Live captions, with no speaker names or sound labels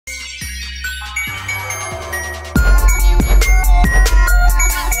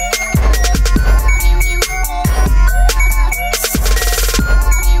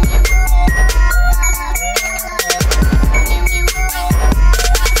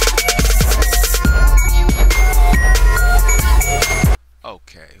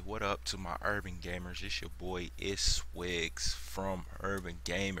Urban Gamers? It's your boy ITSSWIGGZ from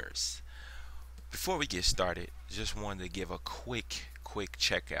Urbangamers. Before we get started, just wanted to give a quick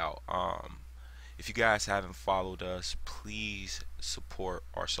checkout. If you guys haven't followed us, please support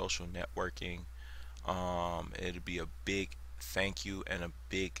our social networking. It'll be a big thank you and a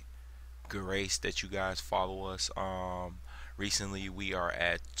big grace that you guys follow us. Recently we are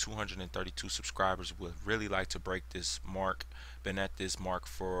at 232 subscribers. Would really like to break this mark. Been at this mark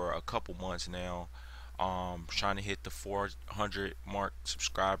for a couple months now. Trying to hit the 400 mark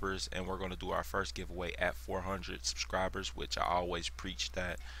subscribers, and we're going to do our first giveaway at 400 subscribers, which I always preach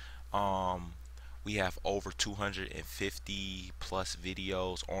that. We have over 250 plus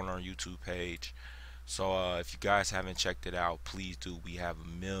videos on our YouTube page. So if you guys haven't checked it out, please do. We have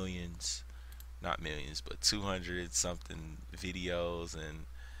millions, not millions, but 200 something videos, and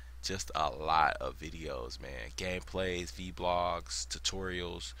just a lot of videos, man. Gameplays, vlogs,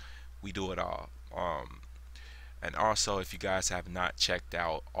 tutorials, we do it all. And also, if you guys have not checked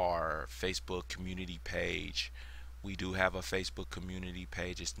out our Facebook community page, we do have a Facebook community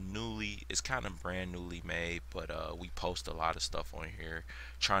page. It's kind of brand newly made, but we post a lot of stuff on here,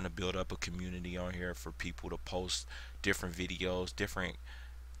 trying to build up a community on here for people to post different videos,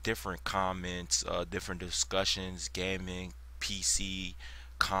 different comments, different discussions, gaming, PC,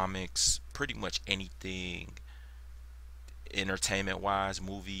 comics, pretty much anything entertainment wise,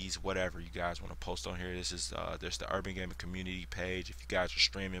 movies, whatever you guys want to post on here. There's the Urban Gaming community page. If you guys are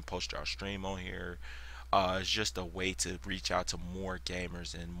streaming, post your stream on here. It's just a way to reach out to more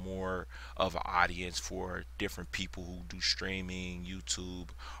gamers and more of an audience for different people who do streaming,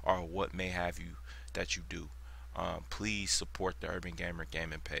 YouTube, or what may have you that you do. Please support the Urban Gamer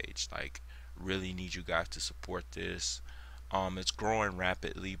gaming page. Like, really need you guys to support this. It's growing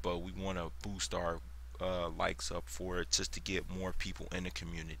rapidly, but we want to boost our likes up for it, just to get more people in the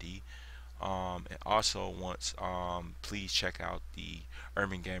community. And also, please check out the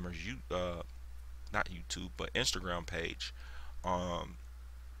Urban Gamers not YouTube but Instagram page.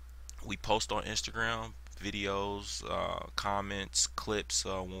 We post on Instagram videos, comments, clips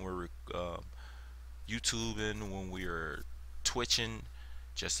when we're YouTubing, when we're twitching,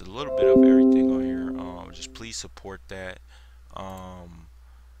 just a little bit of everything on here. Just please support that.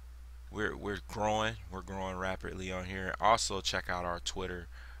 We're growing rapidly on here. Also, check out our Twitter.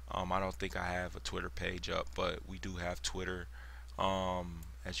 I don't think I have a Twitter page up, but we do have Twitter.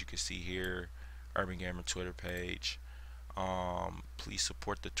 As you can see here, Urban Gamer Twitter page. Please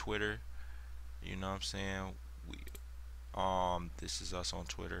support the Twitter. You know what I'm saying? This is us on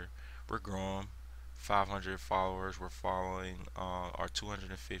Twitter. We're growing. 500 followers we're following. Our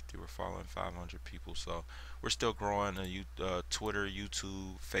 250, we're following 500 people. So we're still growing. Twitter,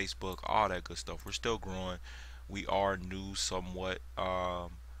 YouTube, Facebook, all that good stuff. We're still growing. We are new somewhat.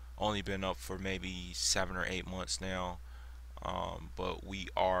 Only been up for maybe 7 or 8 months now. But we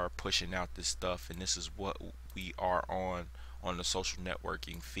are pushing out this stuff, and this is what we are on the social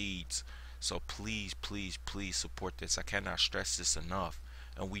networking feeds. So please support this. I cannot stress this enough.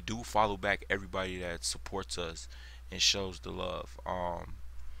 And we do follow back everybody that supports us and shows the love.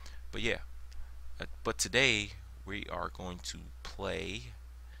 But yeah, but today we are going to play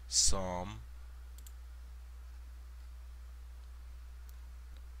some,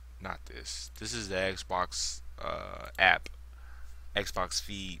 not this is the Xbox app, Xbox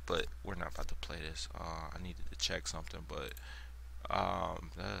feed, but we're not about to play this. I needed to check something, but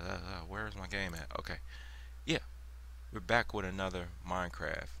where is my game at? Okay, yeah, we're back with another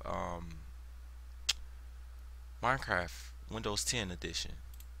Minecraft. Minecraft Windows 10 edition.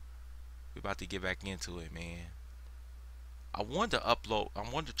 We're about to get back into it, man. I wanted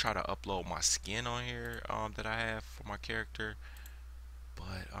to try to upload my skin on here that I have for my character,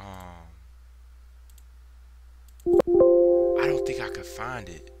 but I don't think I could find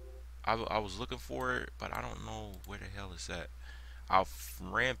it. I was looking for it, but I don't know where the hell it's at. I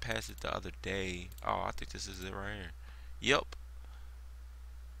ran past it the other day. Oh, I think this is it right here. Yep.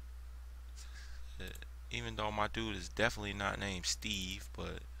 Even though my dude is definitely not named Steve,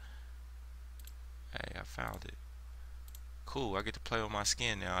 but hey, I found it. Cool, I get to play with my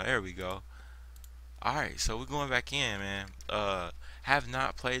skin now. There we go. Alright, so we're going back in, man. Have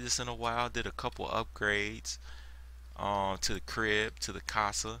not played this in a while. Did a couple upgrades to the crib, to the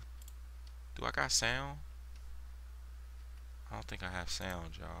casa. Do I got sound? I don't think I have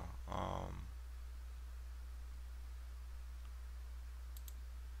sound, y'all.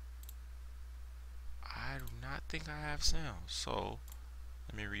 I do not think I have sound, so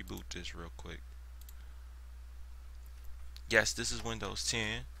let me reboot this real quick. Yes, this is Windows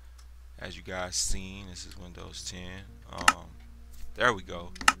 10. As you guys seen, this is Windows 10. There we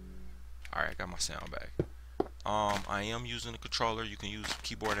go. Alright, I got my sound back. I am using the controller. You can use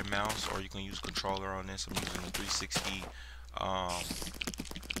keyboard and mouse, or you can use controller on this. I'm using the 360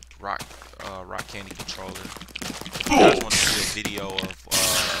 rock candy controller. If you guys want to see a video of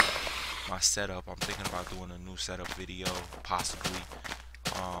my setup, I'm thinking about doing a new setup video, possibly.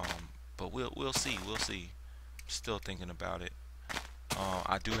 But we'll see. Still thinking about it.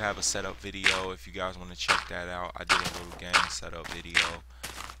 I do have a setup video if you guys want to check that out. I did a little game setup video.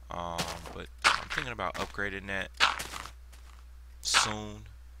 But I'm thinking about upgrading that soon.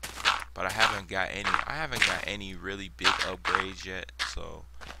 But I haven't got any really big upgrades yet, so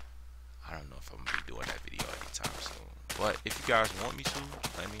I don't know if I'm gonna be doing that video anytime soon. But if you guys want me to,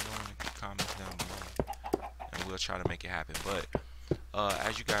 let me know in the comments down below, and we'll try to make it happen. But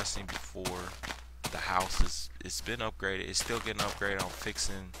as you guys seen before, the house it's been upgraded. It's still getting upgraded. I'm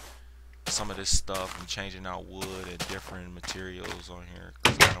fixing some of this stuff and changing out wood and different materials on here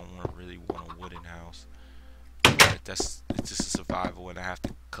because I don't really want a wooden house. But it's just a survival, and I have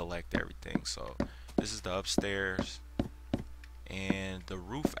to collect everything. So this is the upstairs, and the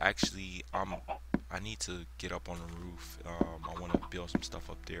roof. Actually, I need to get up on the roof. I want to build some stuff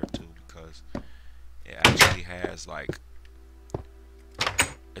up there too, because it actually has like,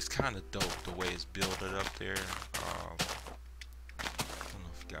 it's kind of dope the way it's built up there. I don't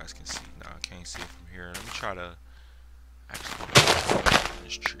know if you guys can see. No, I can't see it from here. Let me try to actually put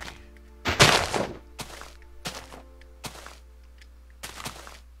this tree.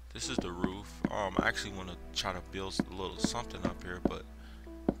 This is the roof. I actually want to try to build a little something up here, but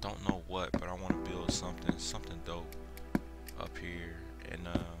don't know what. But I want to build something dope up here, and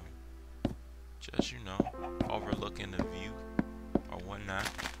just, you know, overlooking the view or whatnot.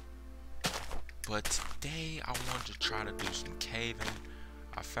 But today I wanted to try to do some caving.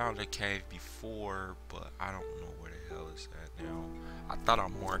 I found a cave before, but I don't know where the hell it's at now. I thought I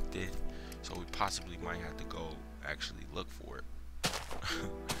marked it, so we possibly might have to go actually look for it.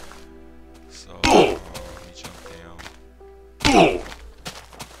 So let me jump down.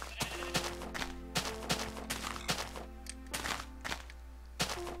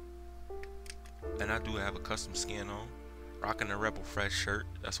 And I do have a custom skin on, rocking the Rebel Fresh shirt.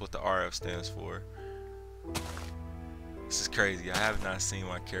 That's what the RF stands for. This is crazy. I have not seen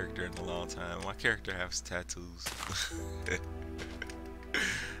my character in a long time. My character has tattoos.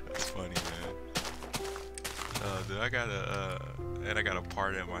 That's funny, man. Dude, I got a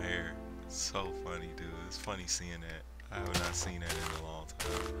part in my hair. It's so funny, dude. It's funny seeing that. I have not seen that in a long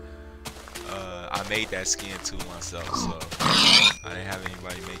time. I made that skin too myself, so I didn't have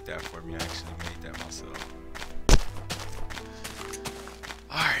anybody make that for me. I actually made that myself.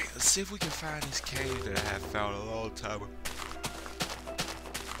 Alright, let's see if we can find this cave that I have found a long time ago.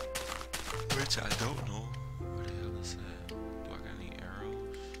 Which I don't know. Where the hell is that? Do I got any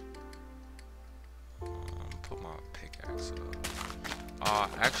arrows? Put my pickaxe up. I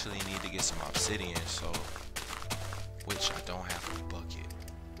actually need to get some obsidian, so which I don't have a bucket.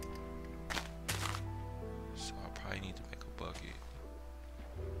 So I probably need to make a bucket.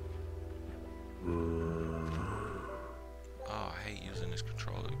 Oh, I hate using this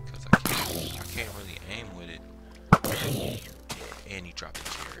controller because I can't really aim with it. And he dropped a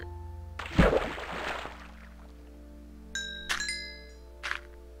carrot.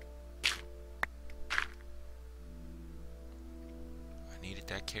 I needed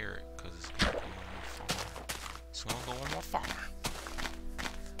that carrot because it's gonna go on my farm. It's gonna go on my farm.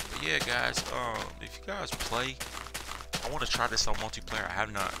 But yeah, guys, if you guys play, I want to try this on multiplayer. I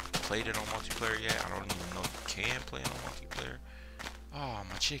have not played it on multiplayer yet. I don't even know if you can play it on multiplayer. Oh,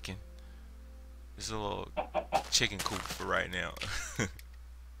 my chicken. This is a little chicken coop for right now.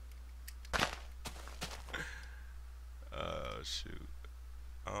 Shoot.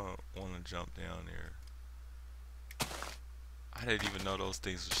 I don't want to jump down there. I didn't even know those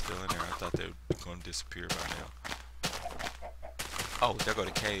things were still in there. I thought they were going to disappear by now. Oh, there go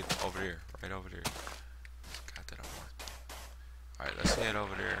the cave over there. Right over there. Got that on marked. Alright, let's head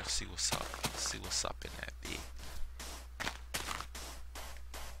over there and see what's up. See what's up in that big.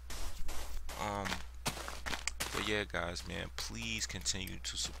 But yeah, guys, man, please continue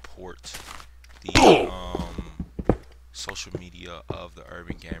to support the social media of the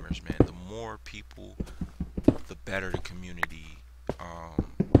Urbangamers, man. The more people, the better the community.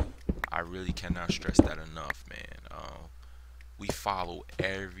 I really cannot stress that enough, man. We follow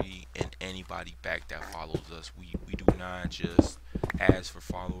every and anybody back that follows us. We do not just ask for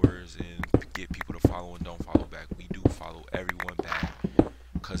followers and get people to follow and don't follow back. We do follow everyone back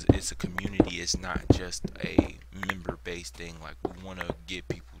because it's a community. It's not just a member-based thing. Like, we want to get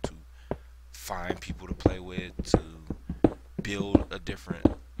people to find people to play with, to build a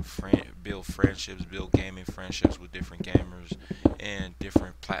different build friendships, build gaming friendships with different gamers and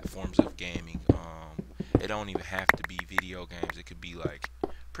different platforms of gaming. It don't even have to be video games. It could be like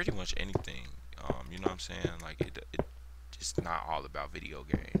pretty much anything. You know what I'm saying? Like it's not all about video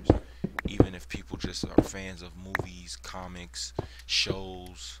games. Even if people just are fans of movies, comics,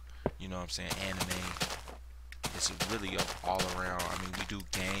 shows, you know what I'm saying, anime, it's really up all around. I mean, we do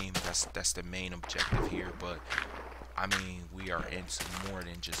game. That's the main objective here, but I mean, we are into more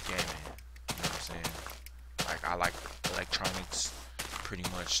than just gaming. You know what I'm saying? Like, I like electronics, pretty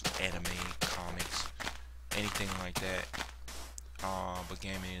much anime, comics, anything like that. But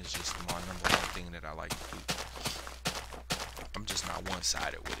gaming is just my number one thing that I like to do. I'm just not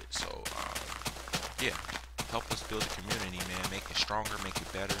one-sided with it. So, yeah, help us build a community, man. Make it stronger, make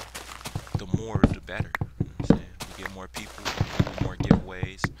it better. The more, the better. You know what I'm saying? We get more people, more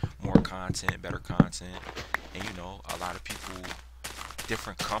giveaways, more content, better content. And you know, a lot of people,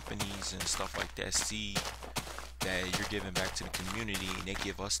 different companies and stuff like that, see that you're giving back to the community, and they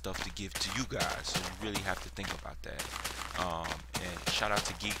give us stuff to give to you guys. So you really have to think about that. And shout out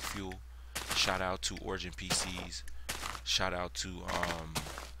to Geekfuel, shout out to Origin PCs, shout out to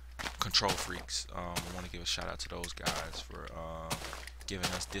Control Freaks. I want to give a shout out to those guys for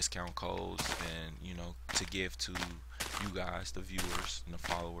giving us discount codes, and you know, to give to you guys, the viewers and the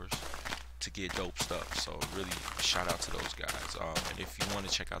followers, to get dope stuff. So really shout out to those guys. And if you want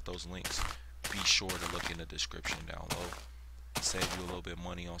to check out those links, be sure to look in the description down low. Save you a little bit of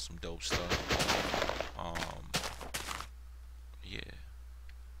money on some dope stuff. Yeah.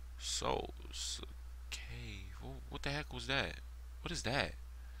 So okay, what the heck was that? What is that?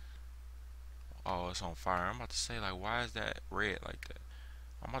 Oh, it's on fire. I'm about to say, like, why is that red like that?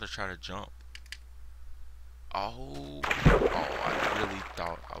 I'm about to try to jump. Oh, I really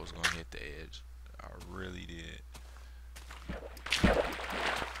thought I was gonna hit the edge. I really did.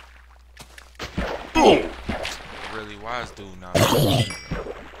 Really, why is dude not? Alright,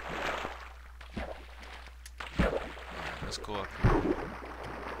 let's go up here.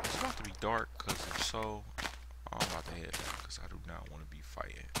 It's about to be dark, cause if so, I'm about to head back, cause I do not want to be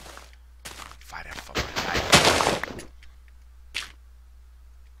fighting for my life.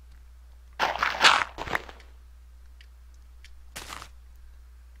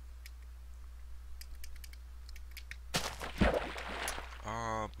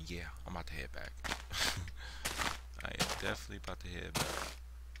 Yeah, I'm about to head back. I am definitely about to head back.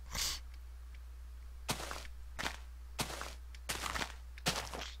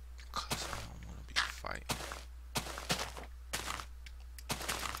 Cause I don't want to be fighting.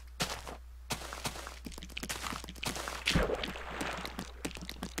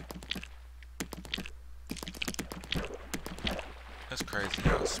 That's crazy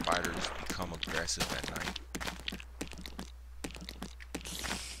how spiders become aggressive at night.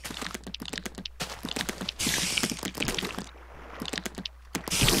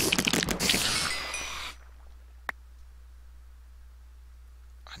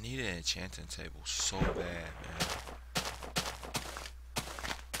 I need an enchanting table so bad, man.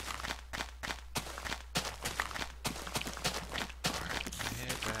 Alright,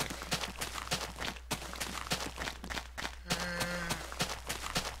 head back.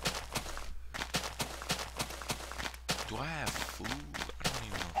 Do I have food? I don't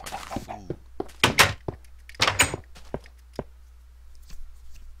even know if I have food.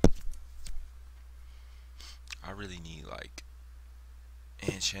 I really need, like,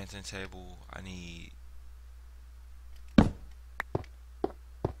 enchanting table. I need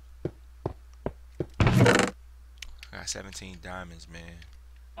I got 17 diamonds, man.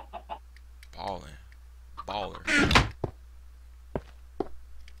 Baller.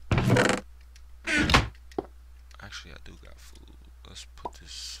 Actually, I do got food. Let's put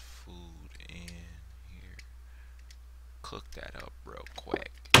this food in here. Cook that up real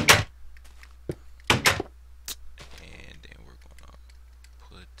quick. And then we're gonna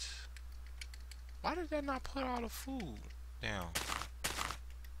put... Why did that not put all the food down?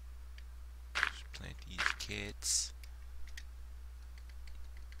 Just plant these kits.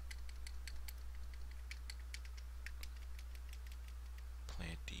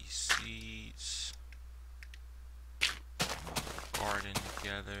 Plant these seeds. Put my little garden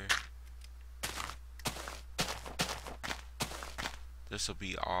together. This will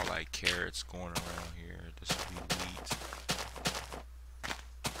be all like carrots going around here. This will be wheat.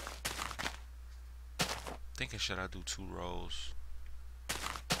 Thinking, should I do 2 rows?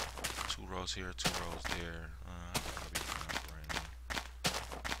 2 rows here, 2 rows there. I think I'll be fine right now.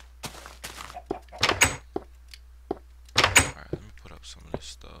 Alright, let me put up some of this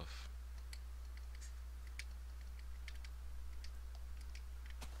stuff.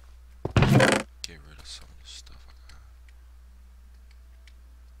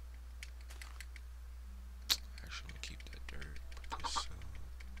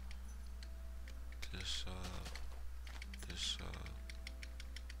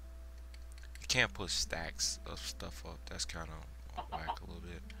 can't put stacks of stuff up. That's kind of whack a little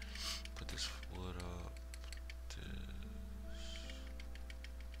bit. Put this wood up.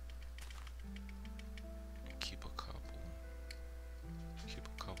 Keep a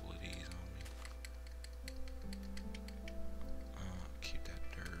couple of these on me. Keep that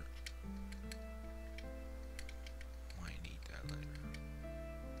dirt. Might need that later.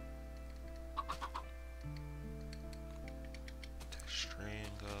 Put that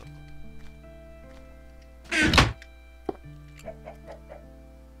string up.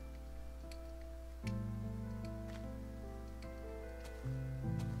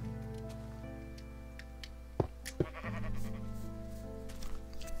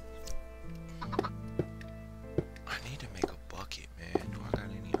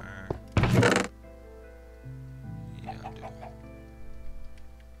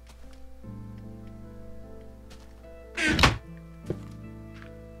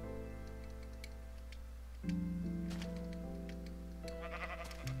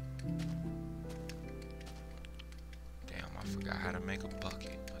 I forgot how to make a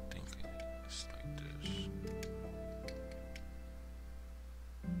bucket. I think it's like this.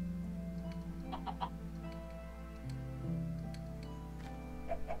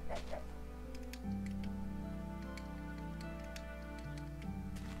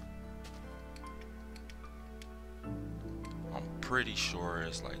 I'm pretty sure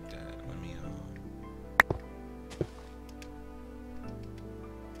it's like that. Let me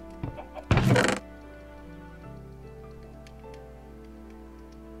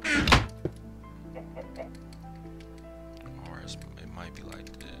it might be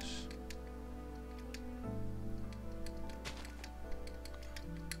like this.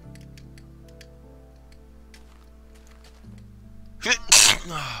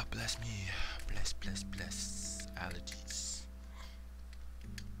 Ah, bless me. Bless. Allergies.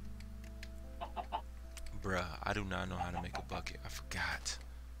 Bruh, I do not know how to make a bucket. I forgot.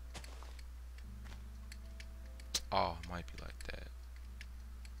 Oh, it might be like that.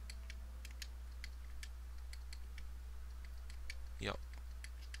 Yep.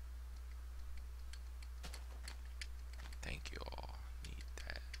 Thank you all. Need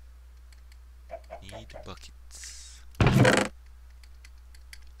that. Need buckets.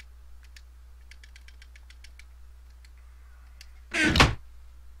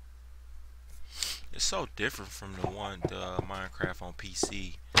 It's so different from the Minecraft on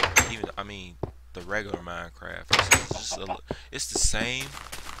PC. I mean, the regular Minecraft. It's the same,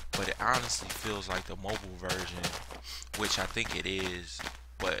 but it honestly feels like the mobile version, which I think it is,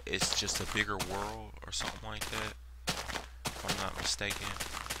 but it's just a bigger world or something like that, if I'm not mistaken.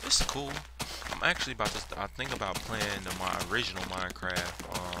 It's cool. I'm actually I think about playing my original Minecraft,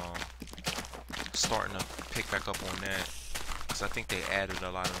 starting to pick back up on that, because I think they added a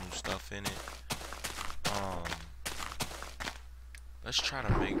lot of new stuff in it. Let's try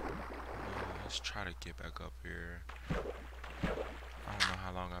to get back up here. I don't know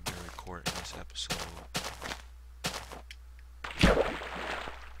how long I've been recording this episode.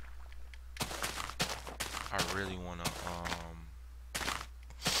 I really wanna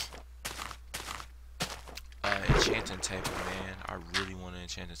enchanting table, man. I really want an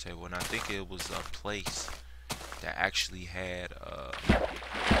enchanting table, and I think it was a place that actually had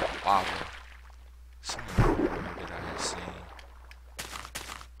lava somewhere that I had seen.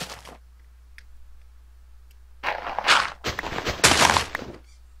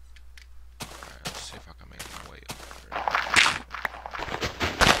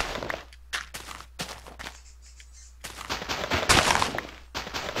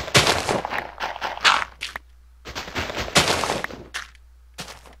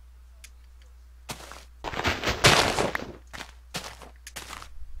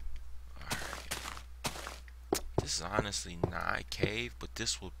 This is honestly not a cave, but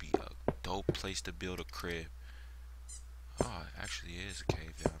this would be a dope place to build a crib. Oh, it actually is a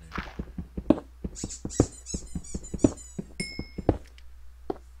cave down there.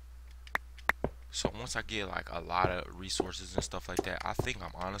 So once I get like a lot of resources and stuff like that, I think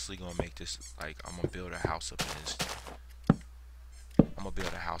I'm honestly gonna make this, like, I'm gonna build a house up in this. I'm gonna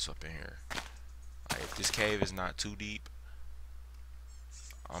build a house up in here. Like, if this cave is not too deep,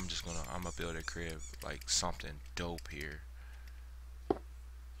 I'm gonna build a crib, like something dope here.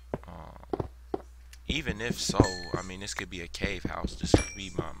 Even if so, I mean, this could be a cave house. This could be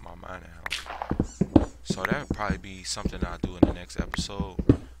my mining house. So that would probably be something I'll do in the next episode.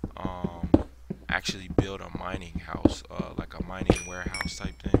 Actually build a mining house, like a mining warehouse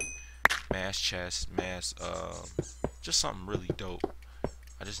type thing. Mass chest, just something really dope.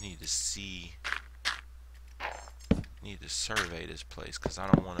 I just need to survey this place, because I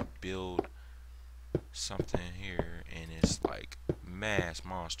don't want to build something here, and it's like mass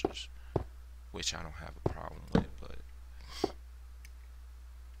monsters, which I don't have a problem with, but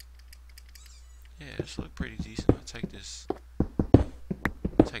yeah, this look pretty decent. I'll take this,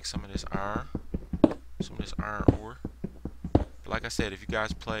 take some of this iron ore. But like I said, if you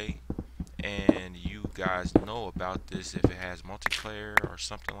guys play and you guys know about this, if it has multiplayer or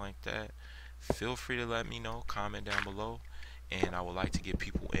something like that, feel free to let me know, comment down below, and I would like to get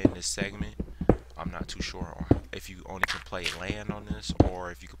people in this segment. I'm not too sure if you only can play LAN on this or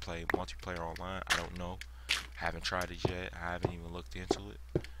if you could play multiplayer online. I don't know. I haven't tried it yet. I haven't even looked into it.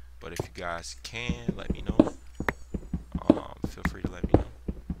 But if you guys can, let me know. Feel free to let me know.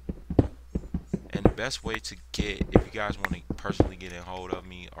 And the best way to get, if you guys want to personally get in hold of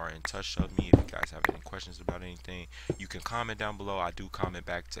me or in touch with me, if you guys have any questions about anything, you can comment down below. I do comment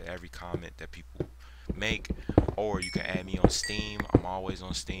back to every comment that people make, or you can add me on Steam. I'm always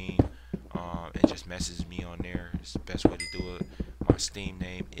on Steam, and just message me on there. It's the best way to do it. My Steam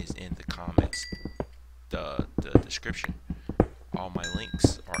name is in the comments, the description. All my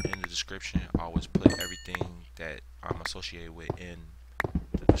links are in the description. I always put everything that I'm associated with in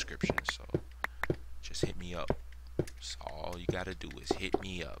the description, so just hit me up. So all you gotta do is hit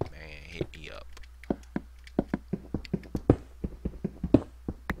me up, man. Hit me up.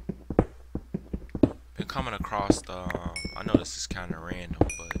 Been coming across the I know this is kind of random,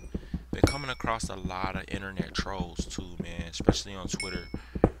 but been coming across a lot of internet trolls too, man, especially on Twitter.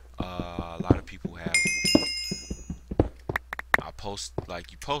 A lot of people have,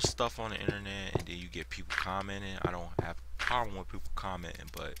 you post stuff on the internet and then you get people commenting. I don't have a problem with people commenting,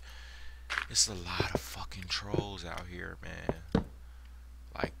 but it's a lot of fucking trolls out here, man.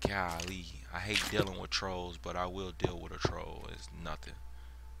 Like, golly, I hate dealing with trolls, but I will deal with a troll. It's nothing.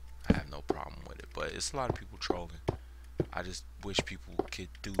 I have no problem with it, but it's a lot of people trolling. I just wish people could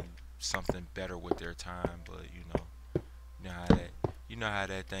do something better with their time, but you know how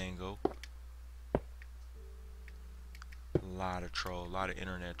that thing go. A lot of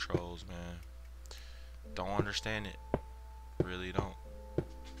internet trolls, man. Don't understand it. Really don't.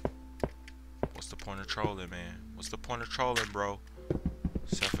 What's the point of trolling, man? What's the point of trolling, bro?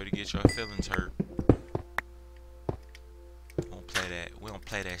 Except for to get your feelings hurt. We don't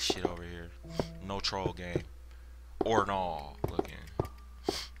play that shit over here. No troll game. Or no looking.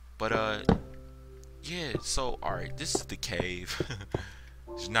 But yeah, so alright, this is the cave.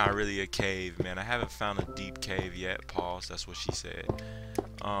 It's not really a cave, man. I haven't found a deep cave yet. Pause. That's what she said.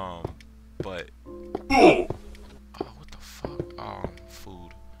 But oh, what the fuck?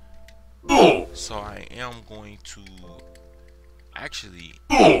 Food. So I am going to actually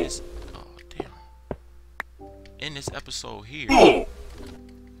end this. Oh damn! In this episode here.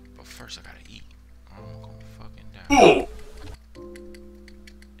 But first I gotta eat. I'm gonna fucking die.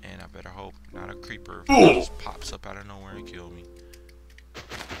 And I better hope not a creeper just pops up out of nowhere and kill me.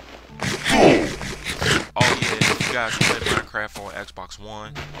 Oh yeah, if you guys play Minecraft on Xbox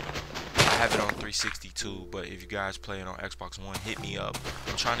One, I have it on 362, but if you guys play it on Xbox One, hit me up.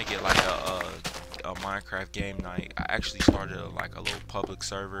 I'm trying to get like a Minecraft game night. I actually started like a little public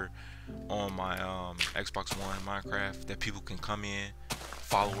server on my Xbox One Minecraft that people can come in,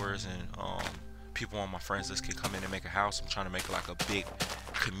 followers and people on my friends list can come in and make a house. I'm trying to make like a big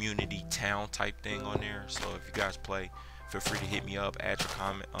community town type thing on there. So if you guys play, feel free to hit me up, add your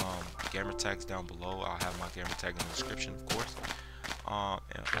comment, gamer tags down below. I'll have my gamer tag in the description, of course.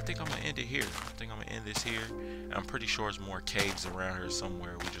 And I think I'm gonna end it here. I think I'm gonna end this here. And I'm pretty sure there's more caves around here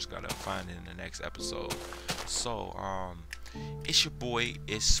somewhere. We just gotta find it in the next episode. So, it's your boy,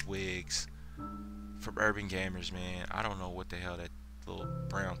 ITSSWIGGZ from Urbangamers, man. I don't know what the hell that little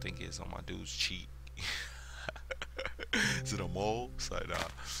brown thing is on my dude's cheek. Is it a mole? So, nah.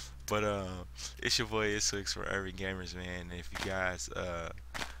 But it's your boy ITSSWIGGZ from Urbangamers, man. And if you guys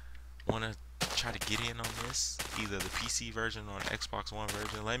wanna try to get in on this, either the PC version or the Xbox One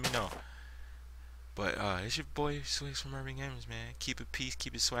version, let me know. But it's your boy ITSSWIGGZ from Urbangamers, man. Keep it peace,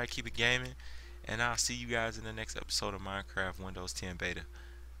 keep it swag, keep it gaming, and I'll see you guys in the next episode of Minecraft Windows 10 Beta.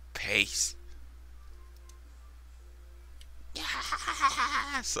 Peace. Yeah.